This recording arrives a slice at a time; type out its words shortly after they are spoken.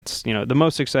It's, the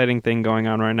most exciting thing going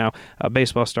on right now.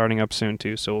 Baseball starting up soon,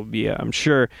 too, so we'll be, I'm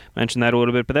sure, mention that a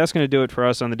little bit. But that's going to do it for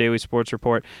us on the Daily Sports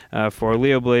Report. For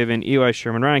Leo Blavin, Eli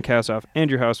Sherman, Ryan Kassoff,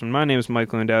 Andrew Hausman, my name is Mike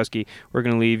Lewandowski. We're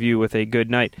going to leave you with a good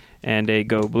night and a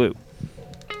Go Blue.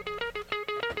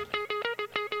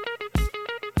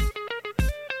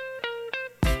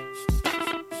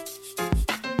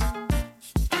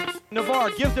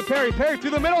 Navarre gives to Perry. Perry through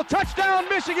the middle. Touchdown,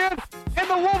 Michigan! And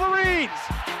the Wolverines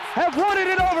have won it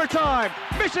in overtime.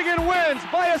 Michigan wins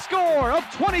by a score of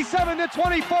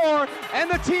 27-24,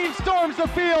 and the team storms the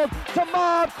field to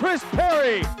mob Chris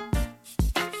Perry.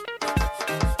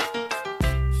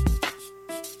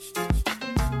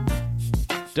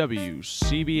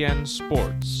 WCBN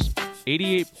Sports,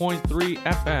 88.3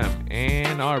 FM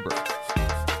Ann Arbor,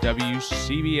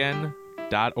 WCBN.org.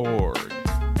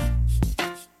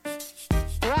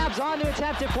 Grabs on to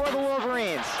attempt it for the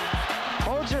Wolverines.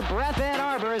 Holds your breath, Ann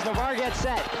Arbor, as Navarre gets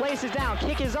set. Places down,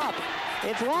 kick is up.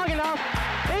 It's long enough.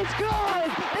 It's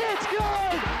good! It's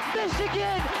good!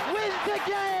 Michigan wins the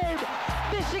game!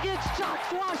 Michigan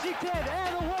shocks Washington,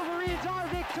 and the Wolverines are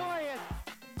victorious!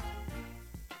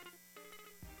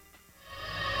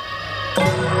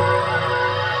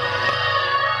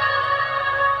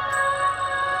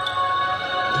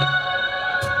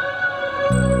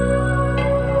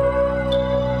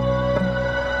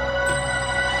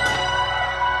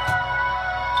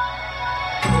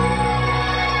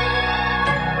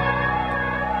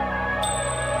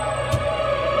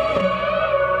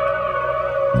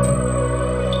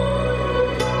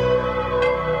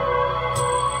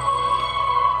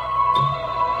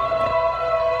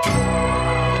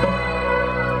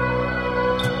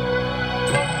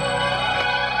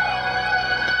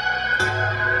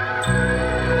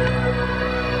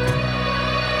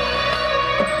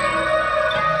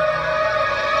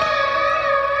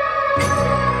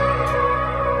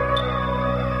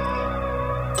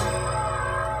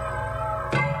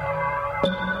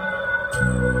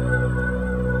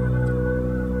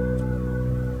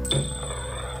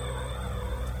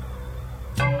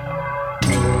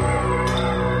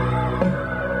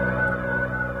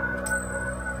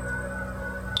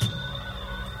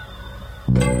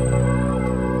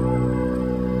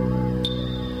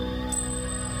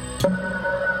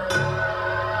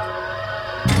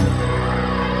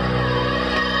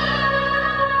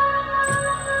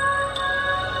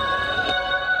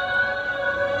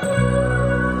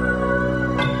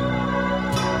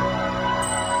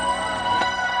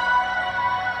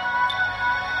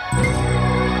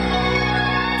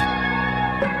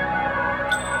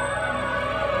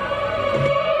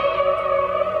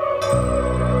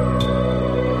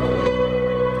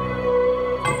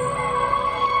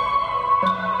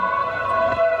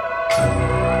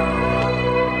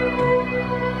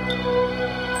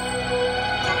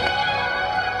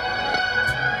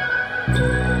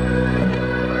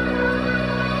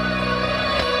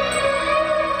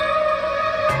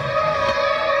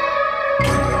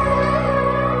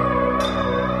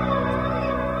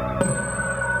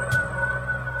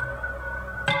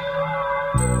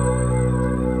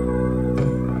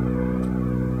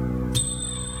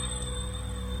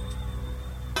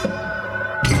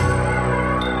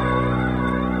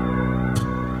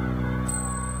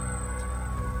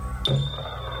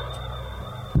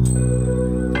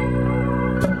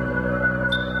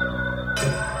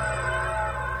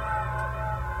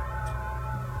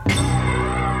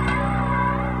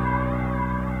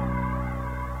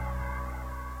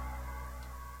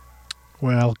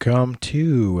 Welcome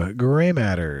to Gray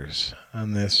Matters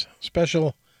on this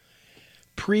special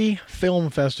pre-film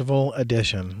festival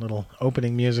edition. Little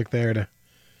opening music there to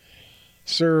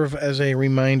serve as a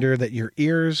reminder that your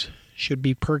ears should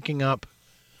be perking up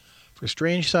for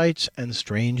strange sights and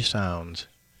strange sounds.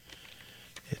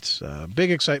 It's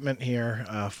big excitement here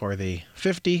for the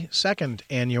 52nd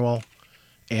annual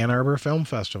Ann Arbor Film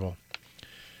Festival,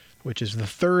 which is the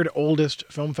third oldest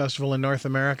film festival in North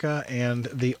America and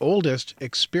the oldest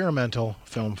experimental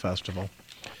film festival.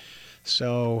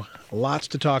 So lots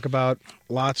to talk about,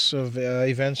 lots of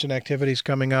events and activities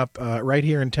coming up right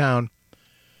here in town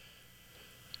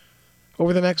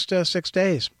over the next 6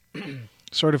 days.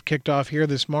 Sort of kicked off here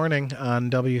this morning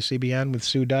on WCBN with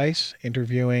Sue Dice,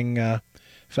 interviewing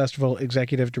Festival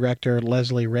Executive Director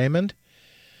Leslie Raymond.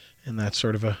 And that's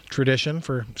sort of a tradition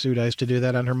for Sue Dice to do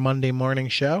that on her Monday morning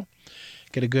show.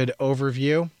 Get a good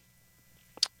overview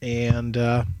and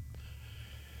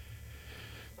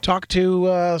talk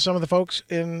to some of the folks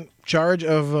in charge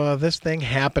of this thing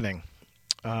happening.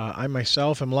 I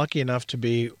myself am lucky enough to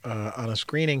be on a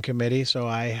screening committee, so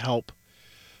I help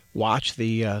watch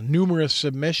the numerous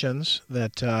submissions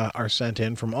that are sent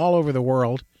in from all over the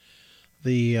world.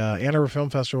 The Ann Arbor Film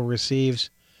Festival receives,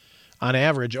 on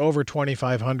average, over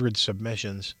 2,500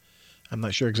 submissions. I'm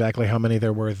not sure exactly how many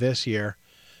there were this year.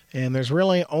 And there's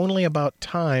really only about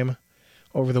time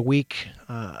over the week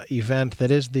event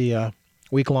that is the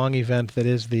week-long event that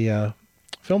is the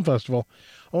film festival,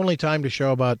 only time to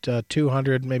show about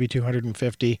 200, maybe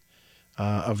 250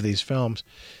 of these films.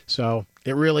 So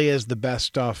it really is the best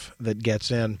stuff that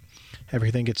gets in.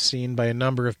 Everything gets seen by a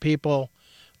number of people.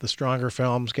 The stronger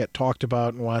films get talked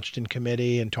about and watched in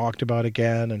committee and talked about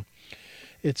again. And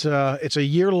it's a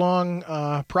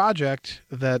year-long project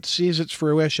that sees its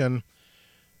fruition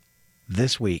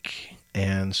this week.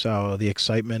 And so the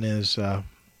excitement is,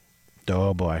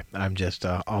 oh boy, I'm just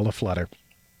all aflutter.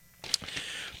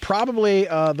 Probably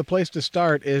the place to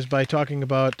start is by talking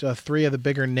about three of the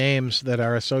bigger names that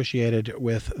are associated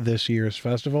with this year's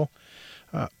festival.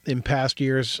 In past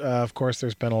years, of course,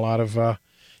 there's been a lot of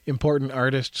important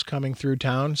artists coming through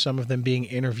town, some of them being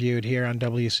interviewed here on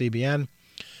WCBN.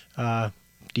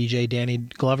 DJ Danny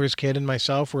Glover's kid and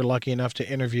myself were lucky enough to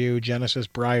interview Genesis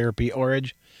Breyer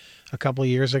Bjorge a couple of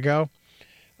years ago.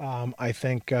 I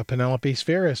think Penelope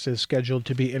Spheris is scheduled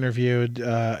to be interviewed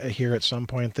here at some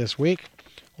point this week.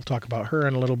 We'll talk about her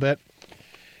in a little bit.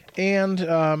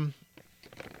 And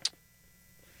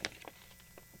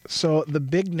so the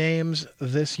big names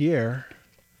this year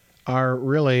are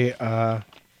really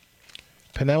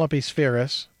Penelope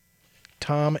Spheris,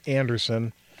 Tom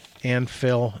Anderson, and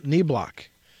Phil Knebloch.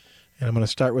 And I'm going to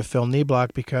start with Phil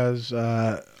Knebloch because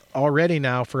already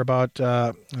now for about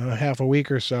half a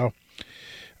week or so,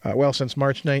 since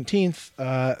March 19th,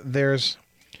 there's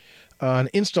an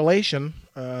installation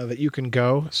that you can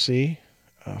go see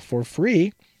for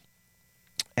free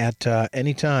at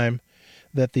any time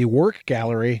that the Work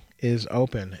Gallery is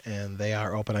open. And they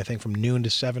are open, I think, from noon to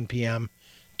 7 p.m.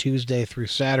 Tuesday through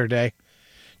Saturday.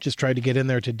 Just tried to get in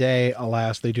there today.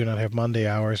 Alas, they do not have Monday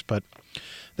hours. But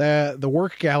the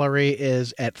Work Gallery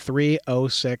is at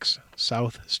 306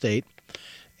 South State.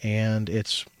 And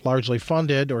it's largely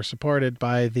funded or supported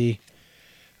by the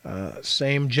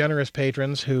same generous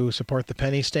patrons who support the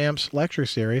Penny Stamps lecture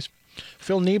series.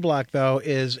 Phil Knebloch, though,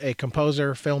 is a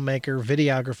composer, filmmaker,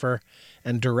 videographer,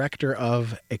 and director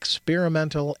of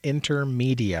Experimental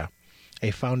Intermedia,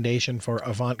 a foundation for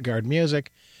avant-garde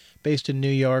music based in New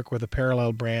York with a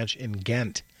parallel branch in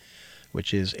Ghent,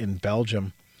 which is in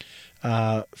Belgium.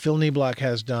 Phil Knebloch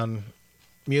has done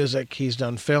music, he's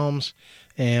done films,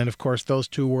 and of course those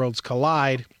two worlds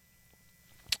collide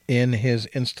in his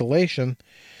installation.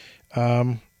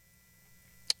 And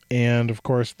of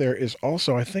course there is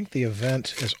also, I think the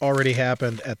event has already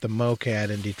happened at the MoCAD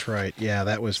in Detroit. Yeah,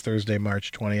 that was Thursday,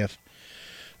 March 20th.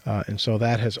 And so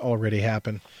that has already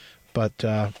happened. But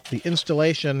the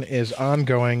installation is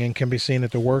ongoing and can be seen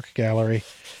at the Work Gallery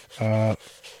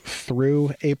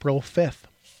through April 5th,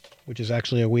 which is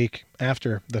actually a week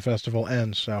after the festival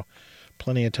ends. So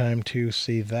plenty of time to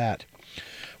see that.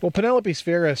 Well, Penelope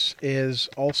Spheris is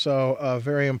also a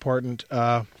very important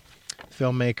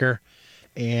filmmaker,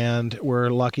 and we're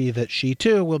lucky that she,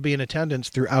 too, will be in attendance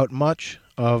throughout much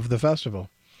of the festival.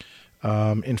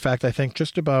 In fact, I think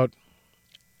just about,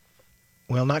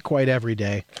 well, not quite every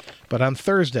day, but on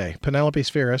Thursday, Penelope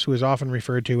Spheris, who is often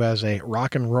referred to as a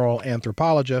rock and roll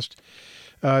anthropologist,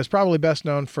 is probably best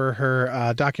known for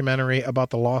her documentary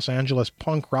about the Los Angeles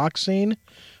punk rock scene,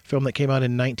 a film that came out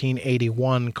in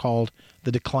 1981 called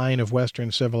The Decline of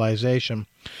Western Civilization.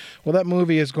 Well, that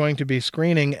movie is going to be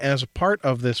screening as a part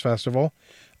of this festival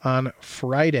on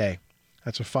Friday.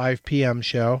 That's a 5 p.m.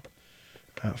 show,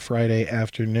 Friday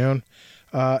afternoon.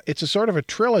 It's a sort of a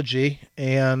trilogy,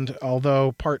 and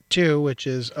although part 2, which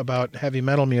is about heavy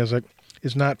metal music,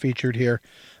 is not featured here,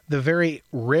 the very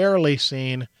rarely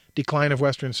seen Decline of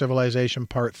Western Civilization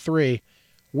Part 3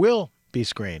 will be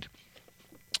screened.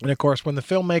 And of course, when the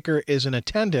filmmaker is in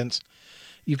attendance,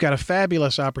 you've got a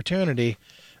fabulous opportunity.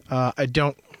 I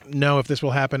don't know if this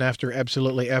will happen after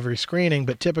absolutely every screening,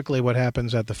 but typically what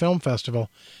happens at the film festival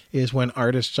is when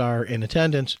artists are in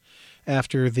attendance,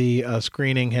 after the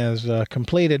screening has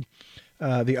completed,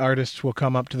 the artists will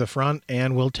come up to the front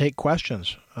and will take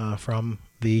questions from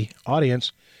the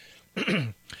audience.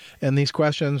 And these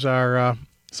questions are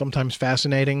sometimes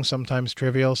fascinating, sometimes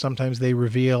trivial, sometimes they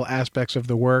reveal aspects of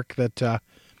the work that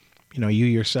you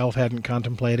yourself hadn't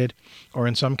contemplated, or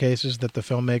in some cases that the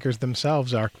filmmakers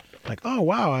themselves are like, oh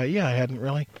wow,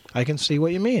 I can see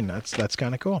what you mean. That's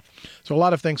kind of cool. So a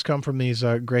lot of things come from these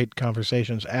great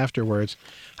conversations afterwards.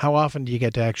 How often do you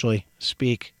get to actually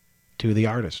speak to the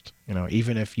artist?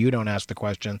 Even if you don't ask the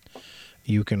question,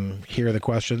 you can hear the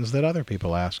questions that other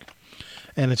people ask.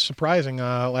 And it's surprising,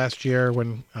 last year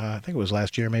when, I think it was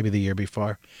last year, maybe the year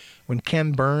before, when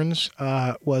Ken Burns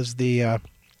was the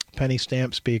penny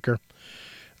stamp speaker,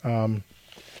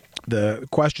 the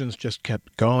questions just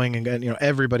kept going, and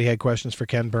everybody had questions for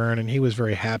Ken Burn, and he was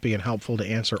very happy and helpful to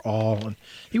answer all, and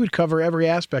he would cover every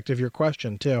aspect of your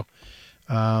question too.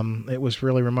 It was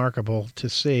really remarkable to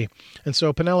see. And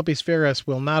so Penelope Spheris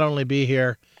will not only be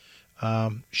here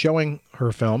showing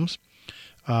her films,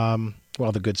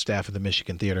 well, the good staff of the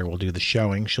Michigan Theater will do the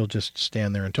showing. She'll just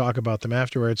stand there and talk about them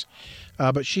afterwards.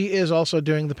 But she is also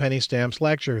doing the Penny Stamps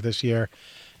lecture this year.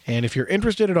 And if you're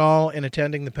interested at all in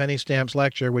attending the Penny Stamps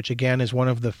lecture, which again is one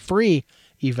of the free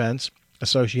events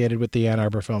associated with the Ann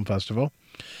Arbor Film Festival,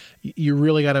 you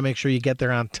really got to make sure you get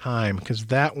there on time, because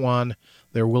that one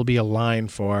there will be a line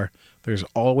for. There's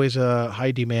always a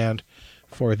high demand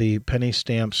for the Penny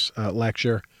Stamps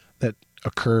lecture that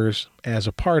occurs as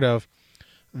a part of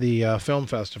the film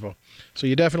festival. So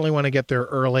you definitely want to get there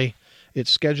early. It's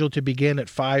scheduled to begin at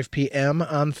 5 p.m.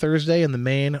 on Thursday in the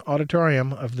main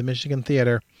auditorium of the Michigan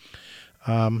Theater.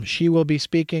 She will be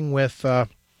speaking with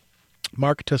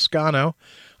Mark Toscano,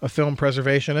 a film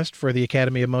preservationist for the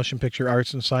Academy of Motion Picture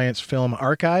Arts and Science Film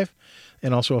Archive,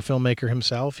 and also a filmmaker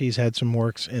himself. He's had some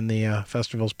works in the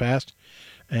festival's past,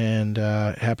 and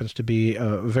happens to be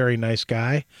a very nice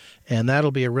guy. And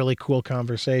that'll be a really cool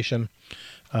conversation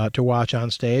to watch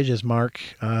on stage as Mark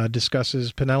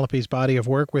discusses Penelope's body of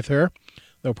work with her.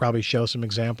 They'll probably show some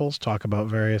examples, talk about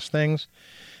various things.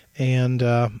 And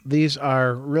these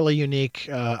are really unique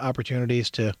opportunities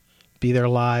to be there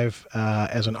live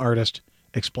as an artist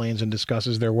explains and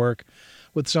discusses their work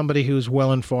with somebody who's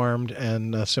well-informed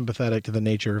and sympathetic to the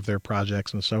nature of their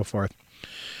projects and so forth.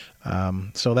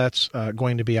 So that's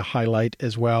going to be a highlight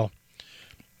as well.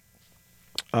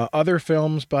 Other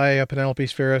films by Penelope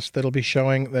Spheris that'll be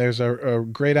showing, there's a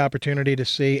great opportunity to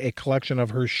see a collection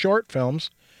of her short films.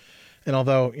 And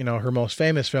although, her most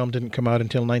famous film didn't come out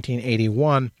until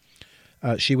 1981,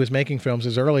 she was making films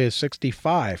as early as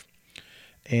 65.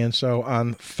 And so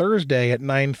on Thursday at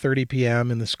 9:30 p.m.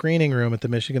 in the screening room at the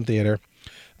Michigan Theater,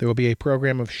 there will be a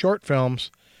program of short films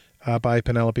by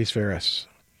Penelope Spheris.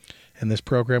 And this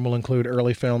program will include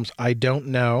early films I Don't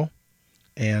Know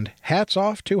and Hats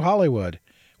Off to Hollywood,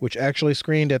 which actually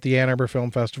screened at the Ann Arbor Film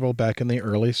Festival back in the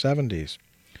early 70s.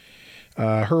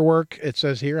 Her work, it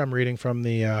says here, I'm reading from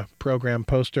the program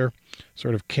poster,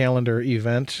 sort of calendar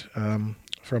event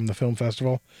from the film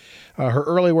festival. Her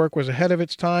early work was ahead of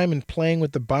its time in playing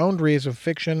with the boundaries of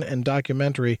fiction and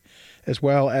documentary, as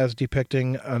well as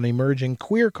depicting an emerging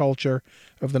queer culture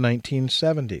of the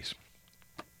 1970s.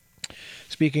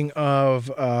 Speaking of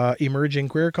emerging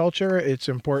queer culture, it's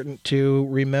important to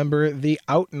remember the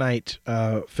Out Night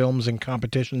Films and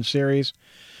Competition series.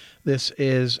 This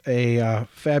is a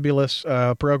fabulous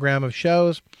program of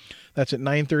shows. That's at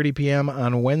 9:30 p.m.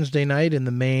 on Wednesday night in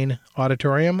the main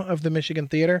auditorium of the Michigan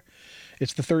Theater.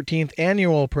 It's the 13th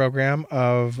annual program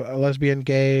of lesbian,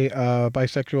 gay,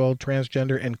 bisexual,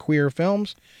 transgender, and queer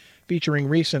films, featuring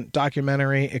recent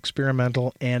documentary,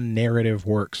 experimental, and narrative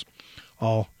works,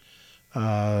 all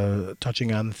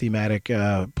touching on thematic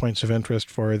points of interest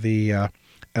for the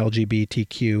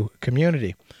LGBTQ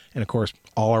community. And, of course,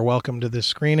 all are welcome to this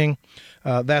screening.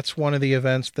 That's one of the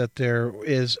events that there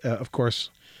is, of course,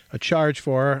 a charge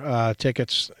for,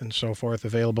 tickets and so forth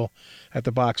available at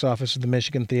the box office of the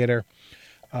Michigan Theater.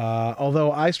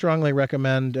 Although I strongly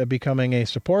recommend becoming a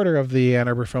supporter of the Ann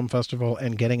Arbor Film Festival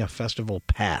and getting a festival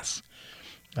pass.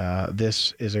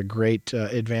 This is a great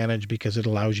advantage because it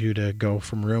allows you to go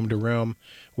from room to room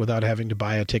without having to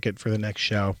buy a ticket for the next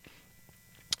show,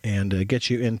 and gets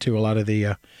you into a lot of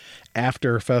the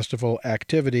after-festival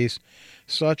activities,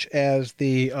 such as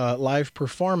the live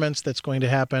performance that's going to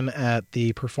happen at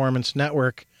the Performance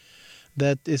Network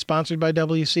that is sponsored by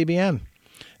WCBN.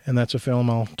 And that's a film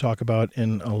I'll talk about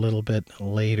in a little bit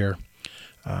later.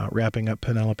 Wrapping up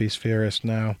Penelope Spheris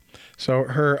now. So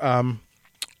her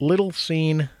Little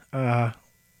Scene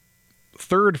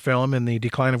third film in the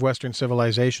Decline of Western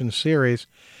Civilization series,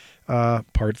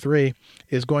 Part 3,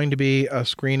 is going to be a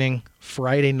screening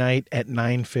Friday night at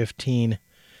 9:15.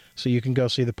 So you can go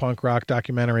see the punk rock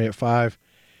documentary at 5,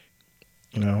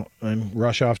 and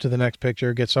rush off to the next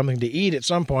picture, get something to eat at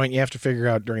some point. You have to figure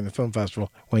out during the film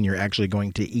festival when you're actually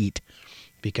going to eat,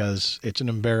 because it's an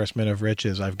embarrassment of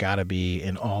riches. I've got to be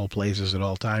in all places at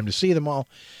all time to see them all,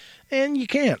 and you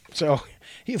can't. So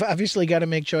you've obviously got to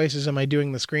make choices. Am I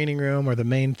doing the screening room or the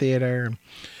main theater and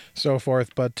so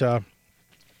forth? But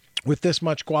with this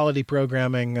much quality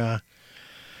programming,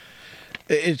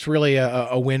 It's really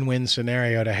a win-win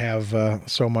scenario to have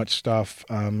so much stuff.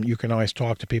 You can always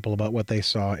talk to people about what they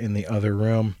saw in the other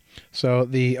room. So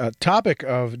the topic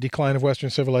of Decline of Western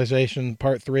Civilization,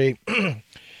 Part 3,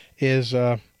 is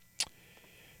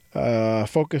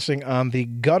focusing on the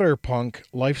gutter punk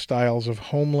lifestyles of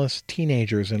homeless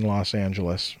teenagers in Los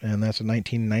Angeles. And that's a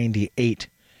 1998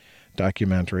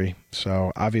 documentary.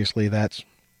 So obviously that's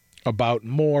about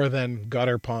more than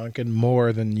gutter punk and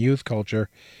more than youth culture.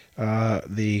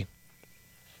 The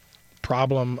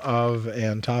problem of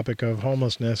and topic of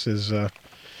homelessness is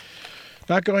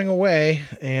not going away,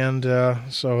 and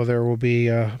so there will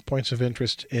be points of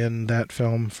interest in that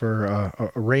film for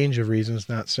a range of reasons,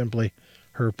 not simply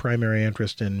her primary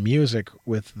interest in music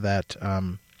with that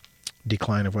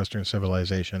Decline of Western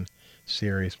Civilization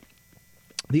series.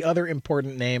 The other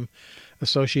important name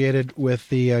associated with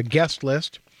the guest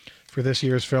list for this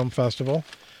year's film festival,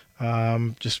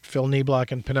 just Phil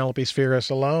Neblock and Penelope Spheris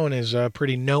alone, is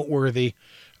pretty noteworthy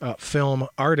film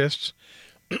artists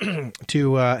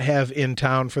to have in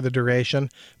town for the duration,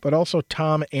 but also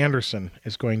Tom Anderson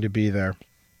is going to be there.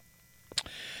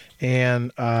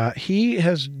 And he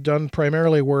has done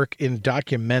primarily work in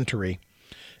documentary.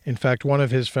 In fact, one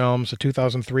of his films, a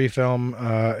 2003 film,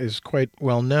 is quite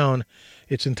well known.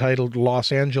 It's entitled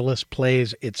Los Angeles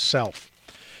Plays Itself.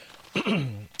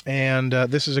 And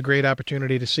this is a great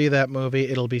opportunity to see that movie.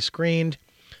 It'll be screened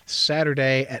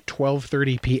Saturday at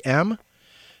 12:30 p.m.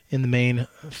 in the main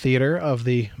theater of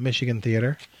the Michigan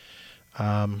Theater.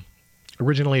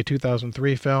 Originally a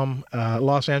 2003 film,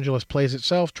 Los Angeles Plays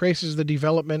Itself traces the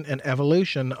development and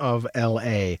evolution of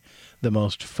L.A., the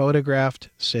most photographed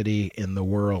city in the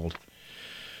world.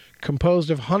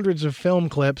 Composed of hundreds of film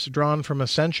clips drawn from a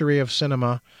century of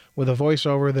cinema with a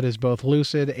voiceover that is both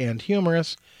lucid and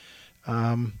humorous,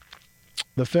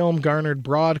 the film garnered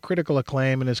broad critical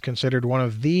acclaim and is considered one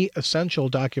of the essential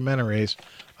documentaries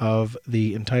of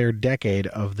the entire decade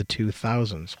of the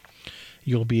 2000s.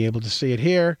 You'll be able to see it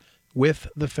here with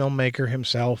the filmmaker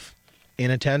himself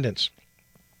in attendance.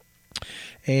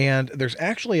 And there's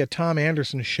actually a Tom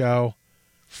Anderson show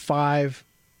 5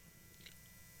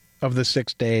 of the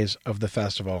 6 days of the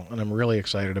festival, and I'm really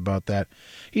excited about that.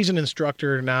 He's an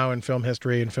instructor now in film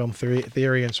history and film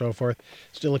theory and so forth,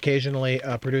 still occasionally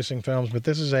producing films, but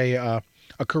this is a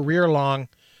career-long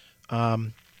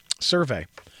survey,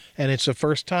 and it's the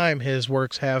first time his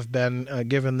works have been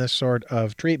given this sort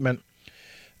of treatment.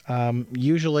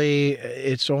 Usually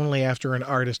it's only after an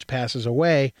artist passes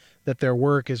away that their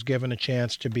work is given a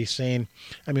chance to be seen.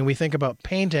 I mean, we think about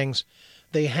paintings,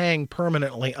 they hang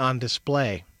permanently on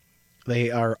display.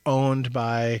 They are owned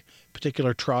by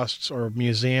particular trusts or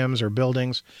museums or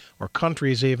buildings or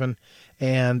countries even,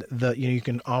 and you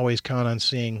can always count on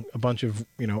seeing a bunch of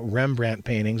Rembrandt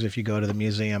paintings if you go to the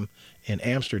museum in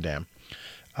Amsterdam.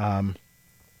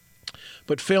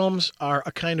 But films are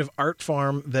a kind of art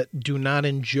form that do not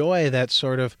enjoy that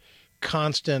sort of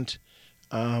constant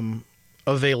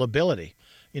availability.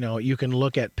 You can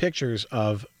look at pictures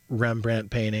of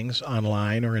Rembrandt paintings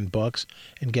online or in books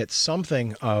and get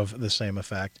something of the same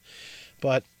effect.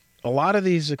 But a lot of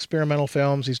these experimental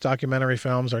films, these documentary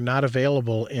films, are not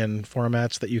available in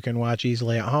formats that you can watch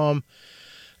easily at home.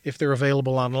 If they're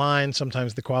available online,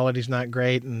 sometimes the quality's not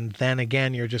great, and then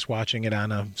again, you're just watching it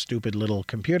on a stupid little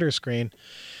computer screen,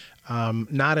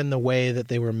 not in the way that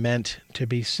they were meant to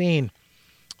be seen.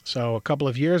 So a couple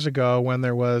of years ago, when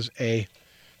there was a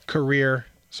career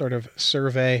sort of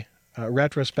survey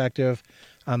retrospective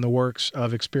on the works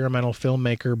of experimental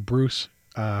filmmaker Bruce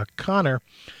Conner,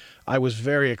 I was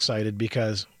very excited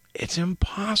because it's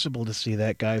impossible to see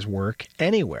that guy's work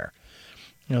anywhere.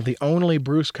 The only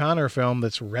Bruce Conner film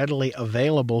that's readily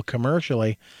available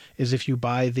commercially is if you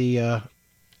buy the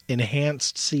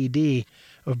enhanced CD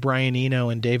of Brian Eno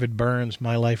and David Byrne's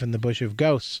My Life in the Bush of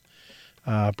Ghosts.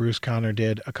 Bruce Conner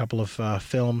did a couple of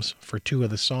films for 2 of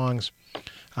the songs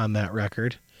on that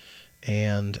record.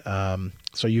 And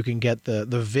so you can get the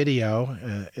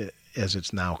video, as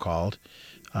it's now called,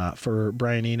 for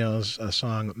Brian Eno's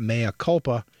song Mea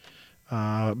Culpa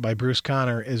by Bruce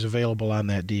Conner is available on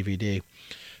that DVD.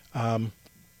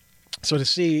 So to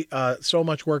see so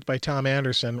much work by Tom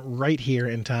Anderson right here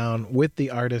in town with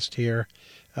the artist here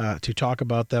to talk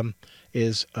about them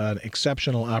is an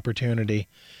exceptional opportunity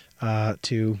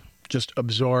to just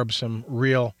absorb some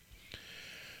real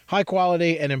high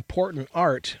quality and important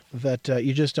art that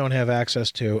you just don't have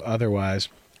access to otherwise.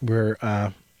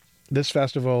 This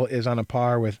festival is on a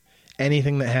par with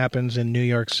anything that happens in New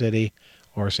York City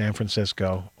or San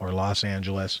Francisco or Los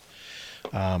Angeles.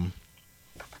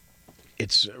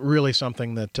 it's really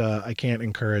something that I can't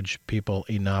encourage people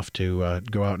enough to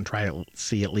go out and try to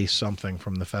see at least something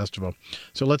from the festival.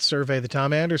 So let's survey the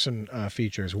Tom Anderson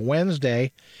features.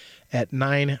 Wednesday at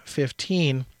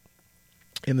 9:15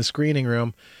 in the screening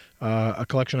room, a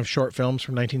collection of short films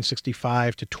from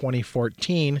 1965 to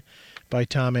 2014 by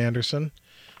Tom Anderson,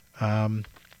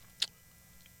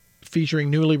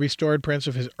 featuring newly restored prints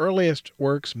of his earliest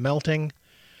works, Melting,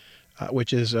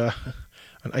 which is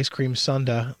an ice cream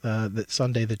sundae, that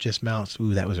sundae that just melts.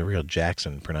 Ooh, that was a real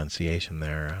Jackson pronunciation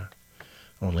there.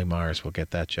 Only Mars will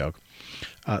get that joke.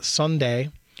 Sundae,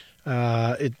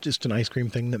 it's just an ice cream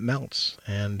thing that melts,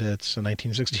 and it's a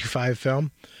 1965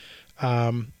 film.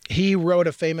 He wrote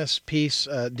a famous piece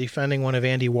defending one of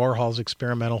Andy Warhol's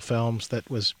experimental films that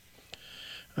was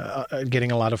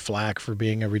getting a lot of flack for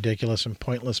being a ridiculous and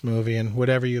pointless movie, and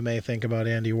whatever you may think about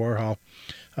Andy Warhol,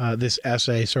 this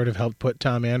essay sort of helped put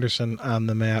Tom Anderson on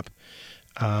the map.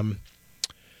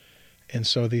 And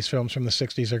so these films from the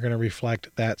 60s are going to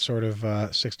reflect that sort of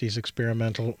 60s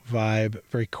experimental vibe.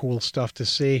 Very cool stuff to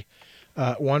see.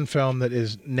 One film that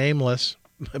is nameless,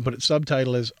 but its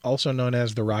subtitle is also known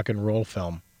as the Rock and Roll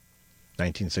Film,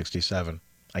 1967.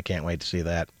 I can't wait to see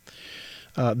that.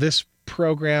 This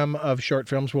program of short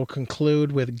films will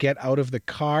conclude with Get Out of the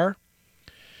Car,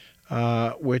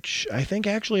 which I think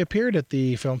actually appeared at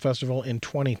the film festival in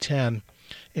 2010,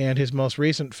 and his most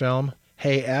recent film,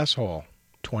 Hey Asshole,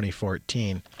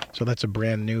 2014. So that's a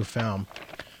brand new film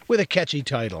with a catchy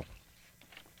title.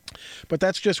 But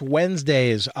that's just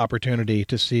Wednesday's opportunity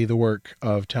to see the work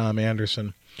of Tom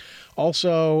Anderson.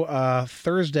 Also,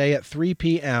 Thursday at 3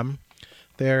 p.m.,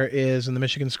 there is in the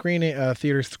Michigan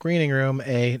Theater screening room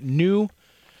a newly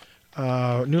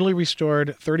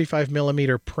restored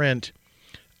 35mm print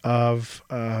of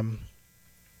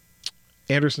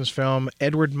Anderson's film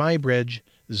Edward Muybridge,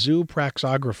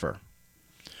 Zoopraxographer.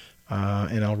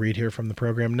 And I'll read here from the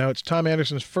program notes. Tom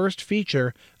Anderson's first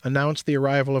feature announced the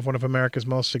arrival of one of America's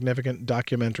most significant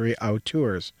documentary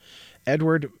auteurs.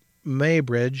 Edward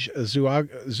Muybridge,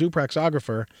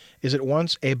 Zoopraxographer, is at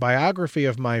once a biography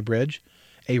of Muybridge,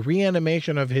 a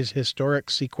reanimation of his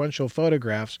historic sequential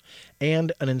photographs,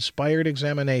 and an inspired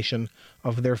examination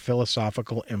of their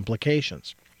philosophical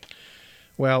implications.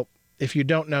 Well, if you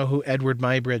don't know who Edward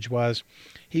Muybridge was,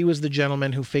 he was the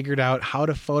gentleman who figured out how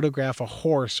to photograph a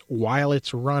horse while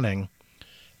it's running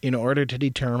in order to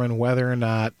determine whether or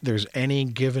not there's any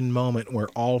given moment where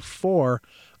all four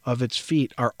of its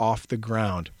feet are off the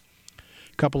ground.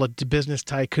 A couple of business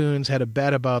tycoons had a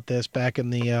bet about this back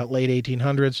in the late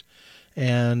 1800s,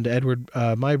 and Edward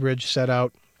Muybridge set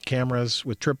out cameras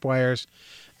with tripwires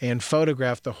and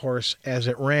photographed the horse as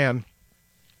it ran,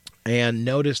 and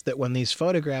noticed that when these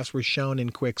photographs were shown in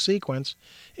quick sequence,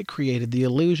 it created the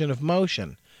illusion of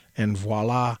motion, and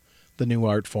voila, the new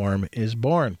art form is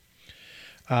born.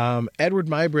 Edward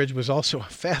Muybridge was also a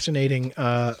fascinating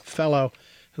fellow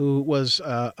who was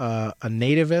a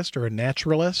nativist or a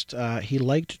naturalist. He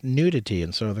liked nudity,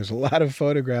 and so there's a lot of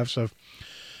photographs of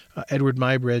Edward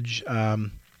Muybridge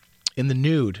in the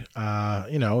nude,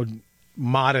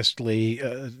 modestly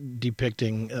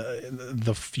depicting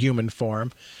the human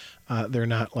form. They're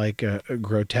not like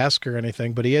grotesque or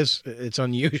anything, but it's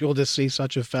unusual to see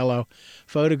such a fellow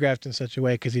photographed in such a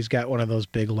way because he's got one of those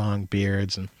big long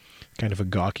beards and kind of a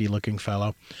gawky looking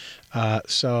fellow.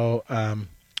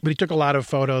 But he took a lot of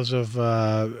photos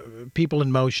of people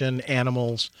in motion,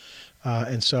 animals,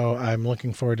 and so I'm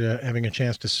looking forward to having a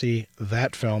chance to see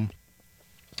that film.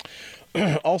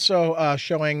 Also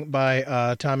showing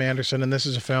by Tom Anderson, and this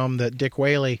is a film that Dick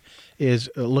Whaley is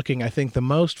looking, I think, the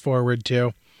most forward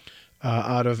to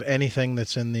out of anything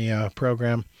that's in the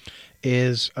program,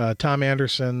 is Tom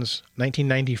Anderson's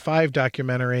 1995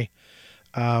 documentary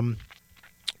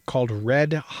called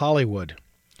Red Hollywood.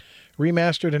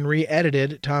 Remastered and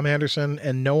re-edited, Tom Anderson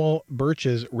and Noel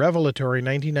Birch's revelatory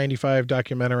 1995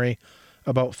 documentary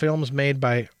about films made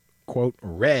by, quote,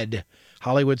 red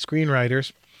Hollywood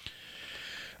screenwriters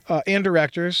and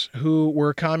directors who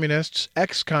were communists,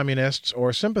 ex-communists,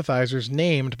 or sympathizers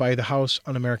named by the House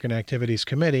Un-American Activities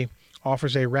Committee,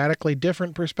 offers a radically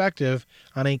different perspective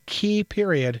on a key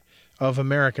period of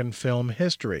American film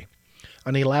history.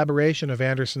 An elaboration of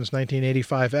Anderson's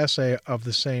 1985 essay of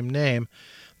the same name,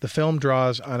 the film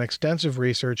draws on extensive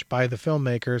research by the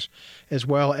filmmakers, as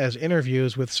well as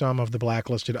interviews with some of the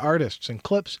blacklisted artists and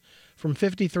clips from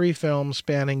 53 films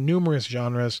spanning numerous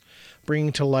genres,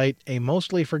 bringing to light a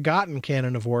mostly forgotten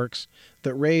canon of works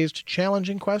that raised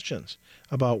challenging questions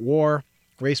about war,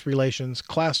 race relations,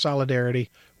 class solidarity,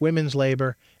 women's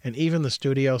labor, and even the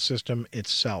studio system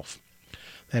itself.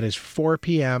 That is 4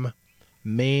 p.m.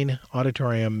 Main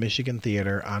Auditorium, Michigan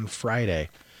Theater on Friday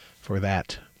for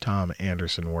that Tom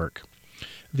Anderson work.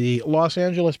 The Los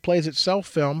Angeles Plays Itself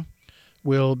film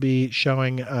will be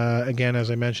showing, again,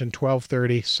 as I mentioned,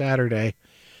 12:30 Saturday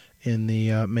in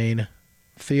the main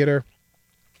theater.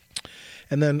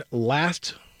 And then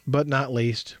last but not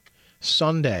least,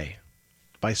 Sunday.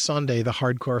 By Sunday, the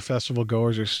hardcore festival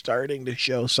goers are starting to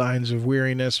show signs of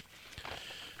weariness.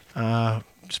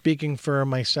 Speaking for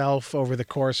myself, over the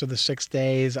course of the 6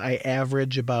 days, I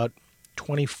average about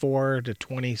 24 to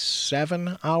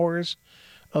 27 hours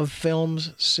of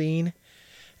films seen.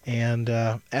 And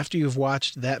after you've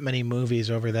watched that many movies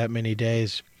over that many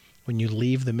days, when you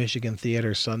leave the Michigan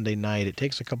Theater Sunday night, it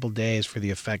takes a couple days for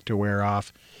the effect to wear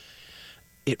off.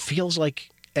 It feels like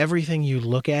everything you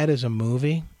look at is a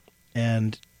movie,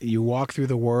 and you walk through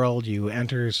the world, you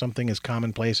enter something as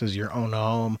commonplace as your own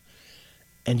home,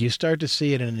 and you start to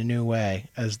see it in a new way,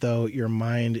 as though your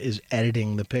mind is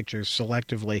editing the pictures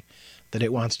selectively that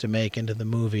it wants to make into the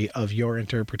movie of your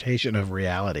interpretation of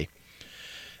reality.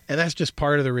 And that's just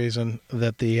part of the reason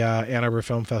that the Ann Arbor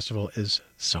Film Festival is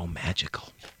so magical.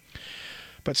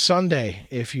 But Sunday,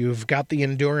 if you've got the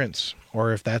endurance,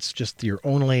 or if that's just your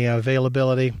only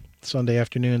availability, Sunday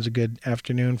afternoon's a good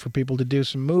afternoon for people to do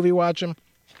some movie watching.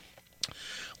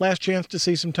 Last chance to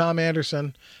see some Tom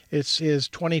Anderson. It's his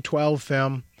 2012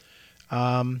 film,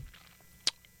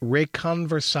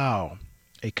 Reconversao,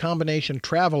 a combination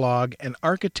travelogue and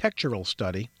architectural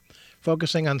study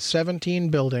focusing on 17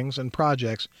 buildings and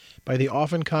projects by the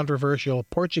often controversial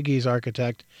Portuguese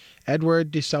architect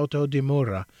Edward de Souto de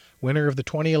Moura, winner of the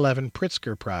 2011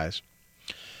 Pritzker Prize.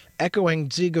 Echoing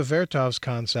Dziga Vertov's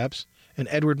concepts and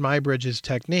Edward Muybridge's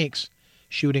techniques,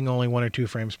 shooting only 1 or 2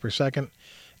 frames per second,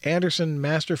 Anderson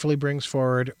masterfully brings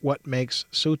forward what makes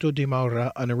Souto de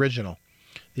Moura an original,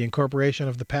 the incorporation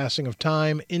of the passing of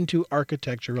time into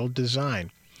architectural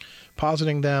design,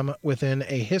 positing them within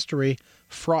a history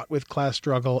fraught with class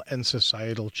struggle and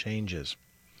societal changes,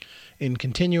 in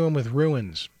continuum with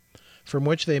ruins, from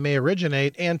which they may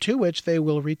originate and to which they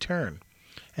will return,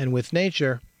 and with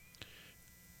nature,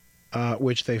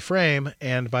 which they frame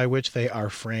and by which they are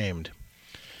framed.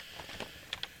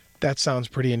 That sounds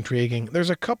pretty intriguing. There's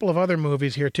a couple of other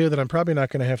movies here, too, that I'm probably not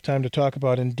going to have time to talk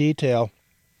about in detail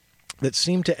that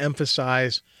seem to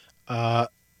emphasize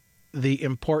the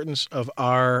importance of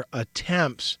our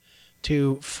attempts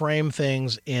to frame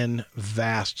things in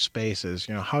vast spaces.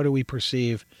 You know, how do we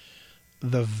perceive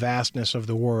the vastness of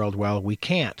the world? Well, we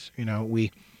can't. You know,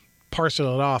 we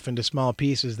parcel it off into small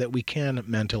pieces that we can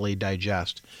mentally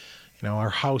digest. You know, our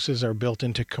houses are built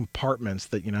into compartments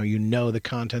that, you know the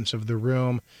contents of the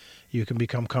room. You can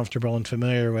become comfortable and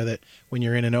familiar with it. When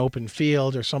you're in an open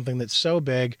field or something that's so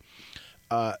big,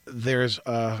 there's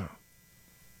a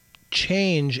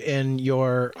change in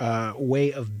your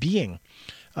way of being.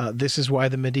 This is why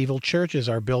the medieval churches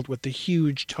are built with the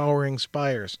huge towering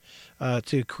spires,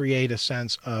 to create a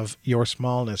sense of your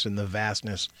smallness in the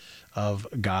vastness of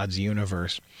God's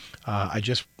universe. I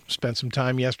just spent some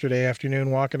time yesterday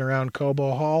afternoon walking around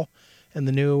Cobo Hall and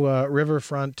the new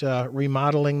riverfront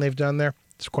remodeling they've done there.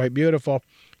 It's quite beautiful.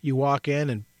 You walk in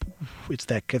and it's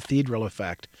that cathedral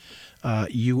effect.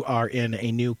 You are in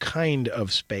a new kind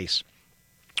of space.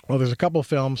 Well, there's a couple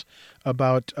films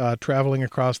about traveling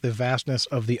across the vastness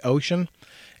of the ocean,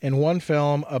 and one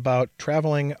film about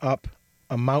traveling up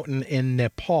a mountain in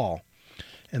Nepal.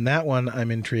 And that one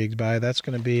I'm intrigued by. That's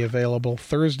going to be available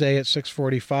Thursday at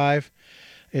 6:45.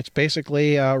 It's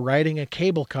basically riding a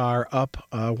cable car up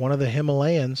one of the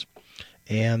Himalayas,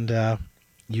 and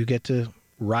you get to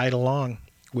ride along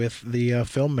with the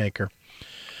filmmaker.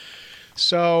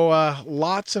 So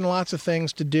lots and lots of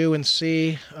things to do and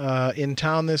see in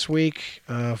town this week.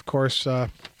 Of course,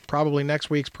 probably next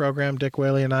week's program, Dick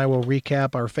Whaley and I will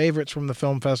recap our favorites from the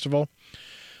film festival.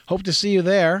 Hope to see you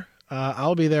there.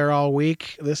 I'll be there all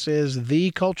week. This is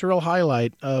the cultural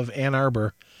highlight of Ann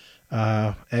Arbor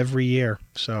every year.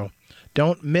 So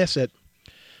don't miss it.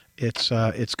 It's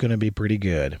going to be pretty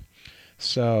good.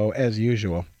 So, as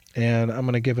usual. And I'm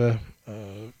going to give a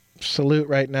salute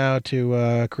right now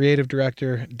to creative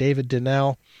director David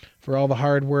Donnell for all the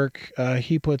hard work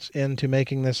he puts into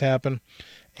making this happen,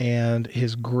 and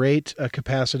his great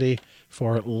capacity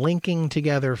for linking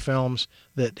together films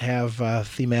that have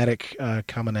thematic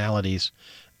commonalities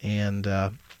and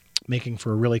making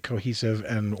for a really cohesive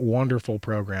and wonderful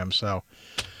program. So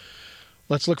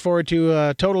let's look forward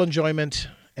to total enjoyment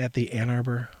at the Ann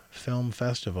Arbor Film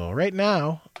Festival. Right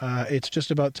now, it's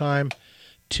just about time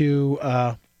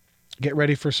to get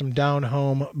ready for some down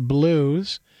home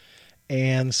blues,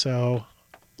 and so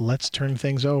let's turn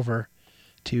things over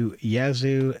to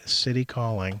Yazoo City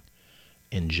Calling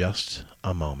in just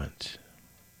a moment.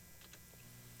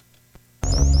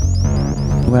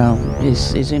 Well,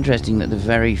 it's interesting that the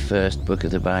very first book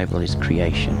of the Bible is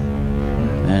creation.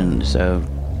 And so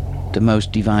the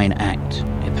most divine act,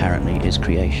 apparently, is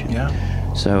creation. Yeah.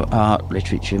 So art,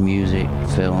 literature, music,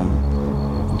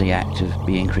 film, the act of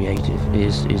being creative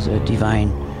is a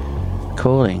divine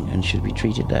calling and should be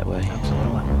treated that way.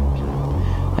 Absolutely.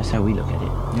 That's how we look at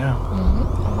it. Yeah.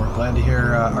 Well, we're glad to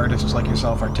hear artists like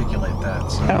yourself articulate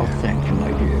that. So. Oh, thank you,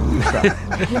 my dear.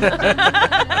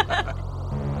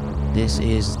 This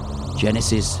is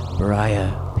Genesis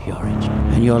Mariah Purage,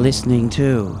 and you're listening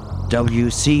to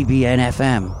WCBN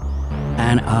FM,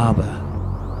 Ann Arbor.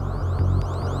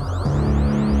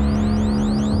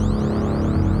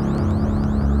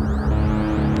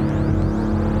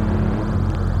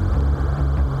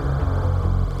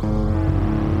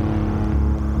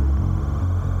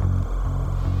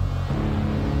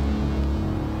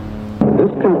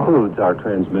 This concludes our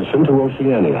transmission to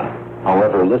Oceania.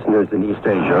 However, listeners in East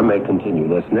Asia may continue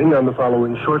listening on the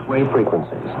following shortwave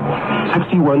frequencies: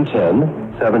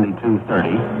 6110,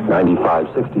 7230,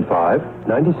 9565,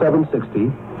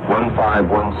 9760,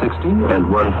 15160, and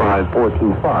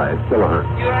 15425 kilohertz.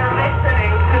 You are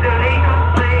listening to the legal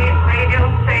slave radio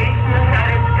station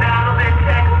that is grounded in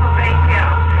Czechoslovakia.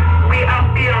 We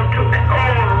appeal to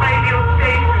all radio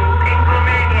stations in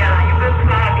Romania,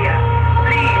 Yugoslavia.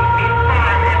 Please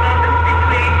inform about the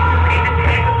situation in the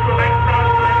Czechoslovak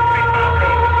Socialist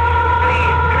Republic.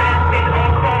 Please transmit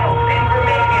all calls in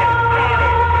Romanian,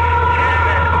 Polish,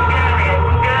 German,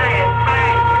 Hungarian,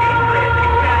 French, English,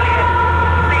 Italian.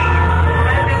 Please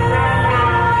let the whole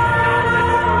world know the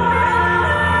truth.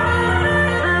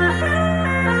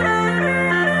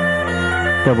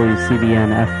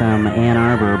 WCBN FM Ann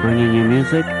Arbor, bringing you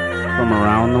music from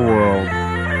around the world.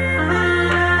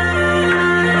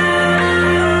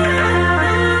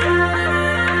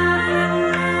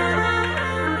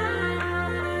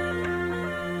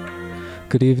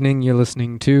 Good evening, you're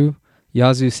listening to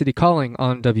Yazoo City Calling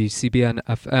on WCBN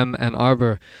FM Ann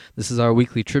Arbor. This is our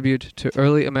weekly tribute to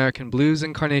early American blues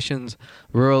incarnations,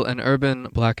 rural and urban,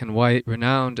 black and white,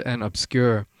 renowned and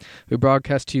obscure. We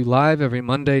broadcast to you live every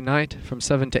Monday night from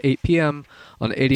 7 to 8 p.m. on 80